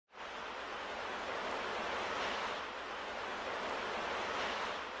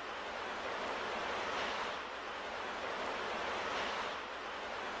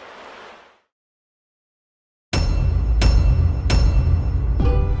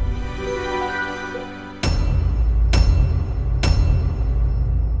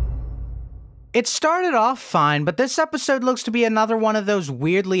It started off fine, but this episode looks to be another one of those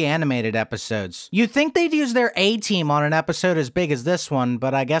weirdly animated episodes. You'd think they'd use their A-team on an episode as big as this one,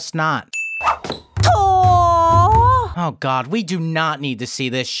 but I guess not. Oh god, we do not need to see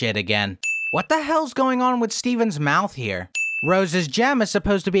this shit again. What the hell's going on with Steven's mouth here? Rose's gem is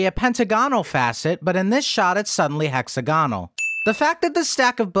supposed to be a pentagonal facet, but in this shot it's suddenly hexagonal. The fact that the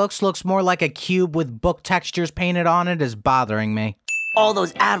stack of books looks more like a cube with book textures painted on it is bothering me. All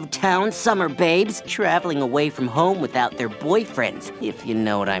those out-of-town summer babes traveling away from home without their boyfriends, if you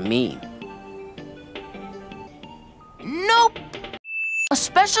know what I mean. Nope! A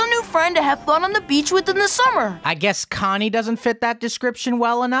special new friend to have fun on the beach with in the summer. I guess Connie doesn't fit that description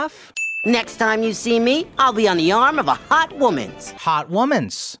well enough? Next time you see me, I'll be on the arm of a hot woman's. Hot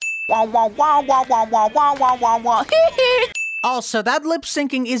woman's. Wah wah wah wah wah wah wah wah wah wah. Also, that lip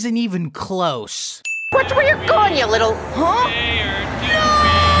syncing isn't even close. Watch where you're going, you little... Huh? No!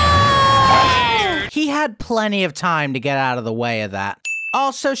 He had plenty of time to get out of the way of that.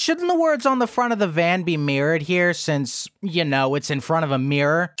 Also, shouldn't the words on the front of the van be mirrored here since, you know, it's in front of a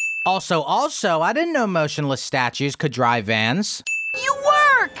mirror? Also, I didn't know motionless statues could drive vans. You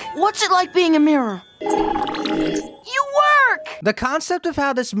work! What's it like being a mirror? You work! The concept of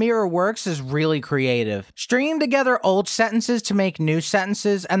how this mirror works is really creative. Stringing together old sentences to make new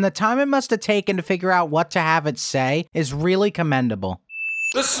sentences, and the time it must have taken to figure out what to have it say is really commendable.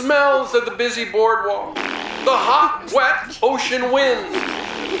 The smells of the busy boardwalk. The hot, wet ocean wind.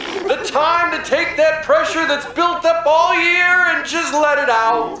 The time to take that pressure that's built up all year and just let it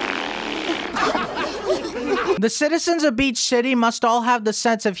out. The citizens of Beach City must all have the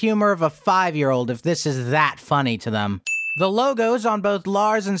sense of humor of a 5-year-old if this is that funny to them. The logos on both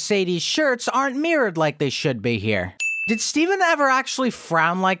Lars and Sadie's shirts aren't mirrored like they should be here. Did Steven ever actually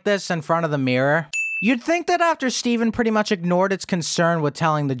frown like this in front of the mirror? You'd think that after Steven pretty much ignored its concern with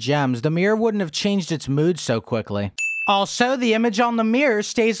telling the gems, the mirror wouldn't have changed its mood so quickly. Also, the image on the mirror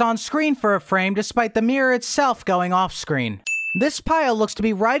stays on screen for a frame despite the mirror itself going off screen. This pile looks to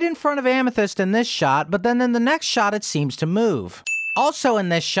be right in front of Amethyst in this shot, but then in the next shot it seems to move. Also in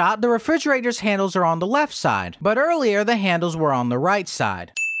this shot, the refrigerator's handles are on the left side, but earlier the handles were on the right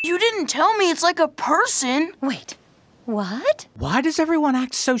side. You didn't tell me it's like a person. Wait, what? Why does everyone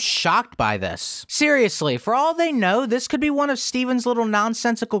act so shocked by this? Seriously, for all they know, this could be one of Steven's little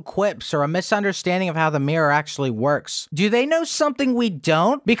nonsensical quips or a misunderstanding of how the mirror actually works. Do they know something we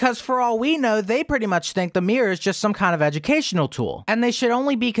don't? Because for all we know, they pretty much think the mirror is just some kind of educational tool, and they should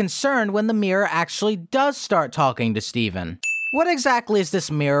only be concerned when the mirror actually does start talking to Steven. What exactly is this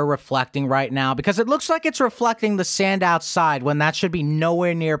mirror reflecting right now? Because it looks like it's reflecting the sand outside when that should be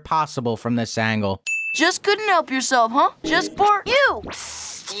nowhere near possible from this angle. Just couldn't help yourself, huh? Just for you,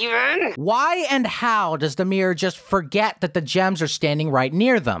 Steven? Why and how does the mirror just forget that the gems are standing right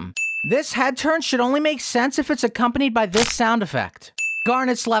near them? This head turn should only make sense if it's accompanied by this sound effect.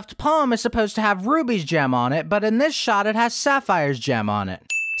 Garnet's left palm is supposed to have Ruby's gem on it, but in this shot it has Sapphire's gem on it.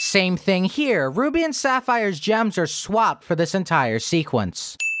 Same thing here, Ruby and Sapphire's gems are swapped for this entire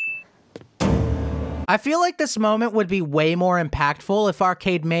sequence. I feel like this moment would be way more impactful if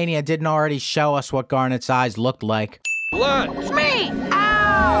Arcade Mania didn't already show us what Garnet's eyes looked like. Blood. it's me.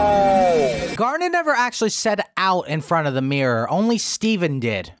 Ow! Garnet never actually said out in front of the mirror, only Steven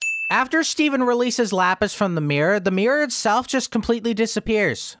did. After Steven releases Lapis from the mirror itself just completely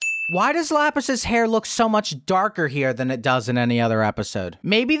disappears. Why does Lapis's hair look so much darker here than it does in any other episode?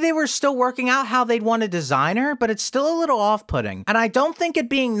 Maybe they were still working out how they'd want to design her, but it's still a little off-putting, and I don't think it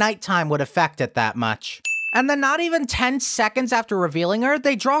being nighttime would affect it that much. And then not even 10 seconds after revealing her,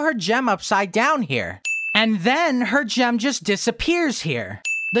 they draw her gem upside down here. And then her gem just disappears here.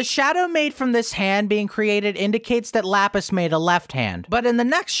 The shadow made from this hand being created indicates that Lapis made a left hand, but in the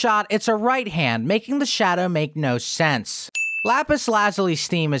next shot, it's a right hand, making the shadow make no sense. Lapis Lazuli's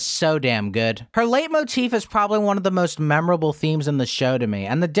theme is so damn good. Her leitmotif is probably one of the most memorable themes in the show to me,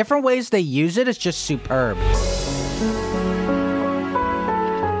 and the different ways they use it is just superb.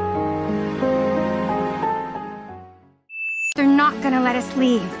 They're not gonna let us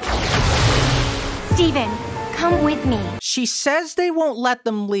leave. Steven, come with me. She says they won't let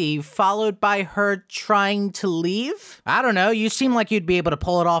them leave, followed by her trying to leave? I don't know, you seem like you'd be able to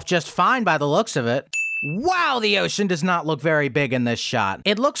pull it off just fine by the looks of it. Wow, the ocean does not look very big in this shot.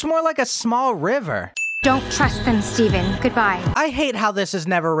 It looks more like a small river. Don't trust them, Steven. Goodbye. I hate how this is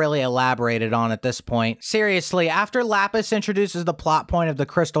never really elaborated on at this point. Seriously, after Lapis introduces the plot point of the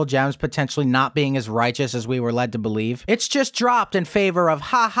crystal gems potentially not being as righteous as we were led to believe, it's just dropped in favor of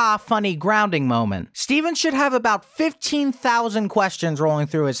haha funny grounding moment. Steven should have about 15,000 questions rolling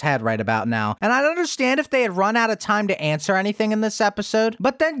through his head right about now, and I'd understand if they had run out of time to answer anything in this episode,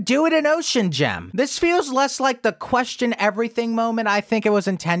 but then do it in Ocean Gem. This feels less like the question everything moment I think it was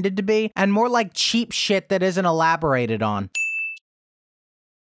intended to be, and more like cheap shit that isn't elaborated on.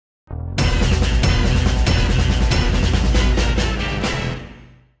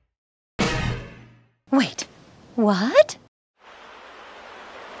 Wait, what?